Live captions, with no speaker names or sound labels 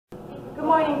Good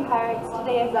morning, Pirates.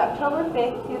 Today is October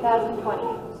 5th,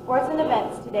 2020. Sports and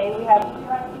events today. We have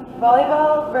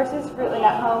volleyball versus Fruitland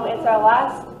at home. It's our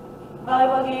last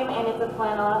volleyball game and it's a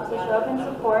flannel, so show up and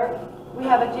support. We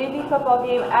have a JV football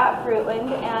game at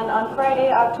Fruitland, and on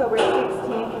Friday, October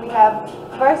 16th, we have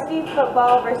varsity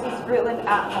football versus Fruitland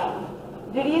at home.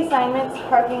 Duty assignments,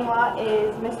 parking lot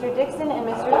is Mr. Dixon and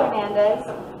Mr. Hernandez.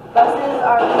 Buses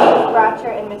are Mrs. Bratcher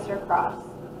and Mr. Cross.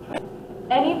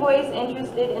 Any boys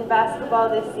interested in basketball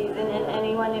this season and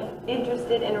anyone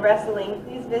interested in wrestling,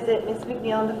 please visit Ms.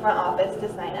 McNeil in the front office to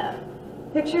sign up.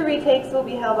 Picture retakes will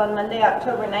be held on Monday,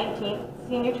 October 19th.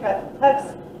 Senior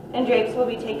tucks and drapes will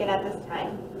be taken at this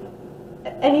time.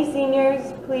 Any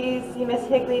seniors, please see Ms.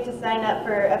 Higley to sign up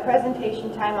for a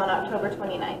presentation time on October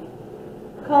 29th.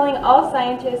 Calling all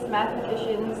scientists,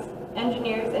 mathematicians,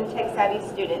 engineers, and tech-savvy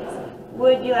students.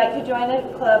 Would you like to join a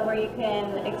club where you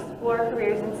can explore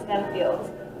careers in STEM fields?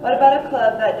 What about a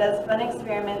club that does fun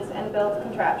experiments and builds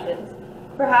contraptions?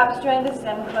 Perhaps joining the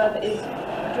STEM club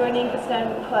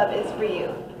is for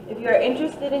you. If you are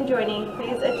interested in joining,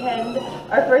 please attend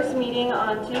our first meeting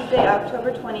on Tuesday,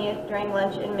 October 20th during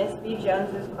lunch in Miss B.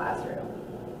 Jones's classroom.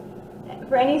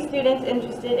 For any students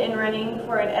interested in running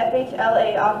for an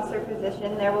FHLA officer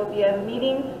position, there will be a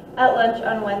meeting at lunch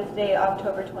on Wednesday,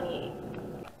 October 28th.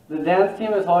 The dance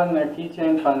team is holding their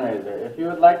keychain fundraiser. If you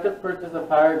would like to purchase a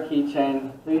pirate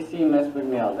keychain, please see Miss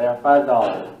McNeil. They are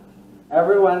 $5.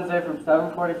 Every Wednesday from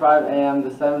 7:45 a.m. to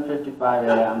 7:55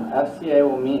 a.m., FCA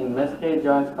will meet in Miss K.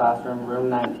 Jones' classroom, room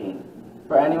 19,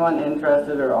 for anyone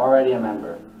interested or already a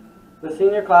member. The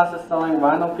senior class is selling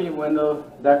vinyl P window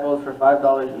decals for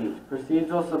 $5 each.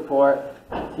 Procedural support,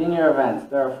 senior events.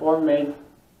 There are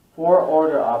four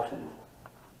order options.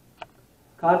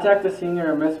 Contact the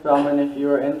senior or Miss Bellman if you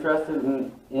are interested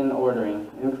in ordering.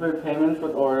 Include payments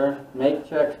with order. Make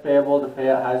checks payable to pay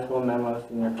at high school memo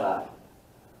senior class.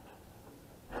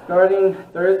 Starting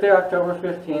Thursday, October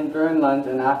 15th during lunch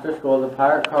and after school, the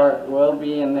pirate cart will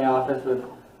be in the office with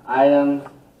items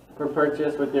for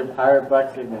purchase with your pirate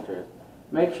buck signatures.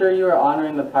 Make sure you are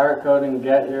honoring the pirate code and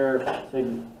get your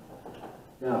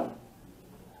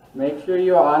Make sure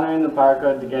you are honoring the pirate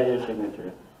code to get your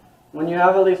signatures. When you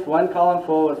have at least one column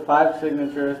full with 5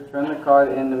 signatures, turn the card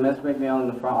in to Miss McNeil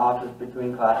in the front office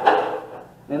between classes.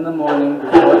 In the morning,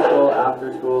 before school,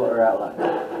 after school, or at lunch.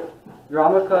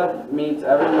 Drama Club meets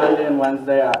every Monday and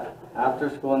Wednesday after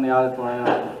school in the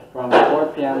auditorium from 4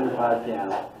 p.m. to 5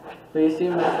 p.m. Please see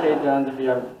Ms. K. Jones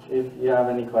if you have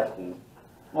any questions.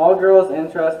 All girls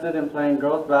interested in playing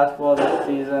girls basketball this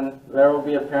season, there will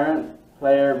be a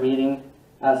parent-player meeting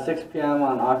at 6 p.m.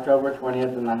 on October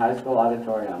 20th in the high school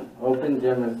auditorium. Open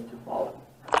gym is to follow.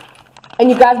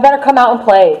 And you guys better come out and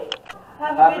play.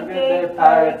 Have a good day,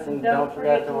 Pirates, and don't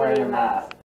forget to wear your mask.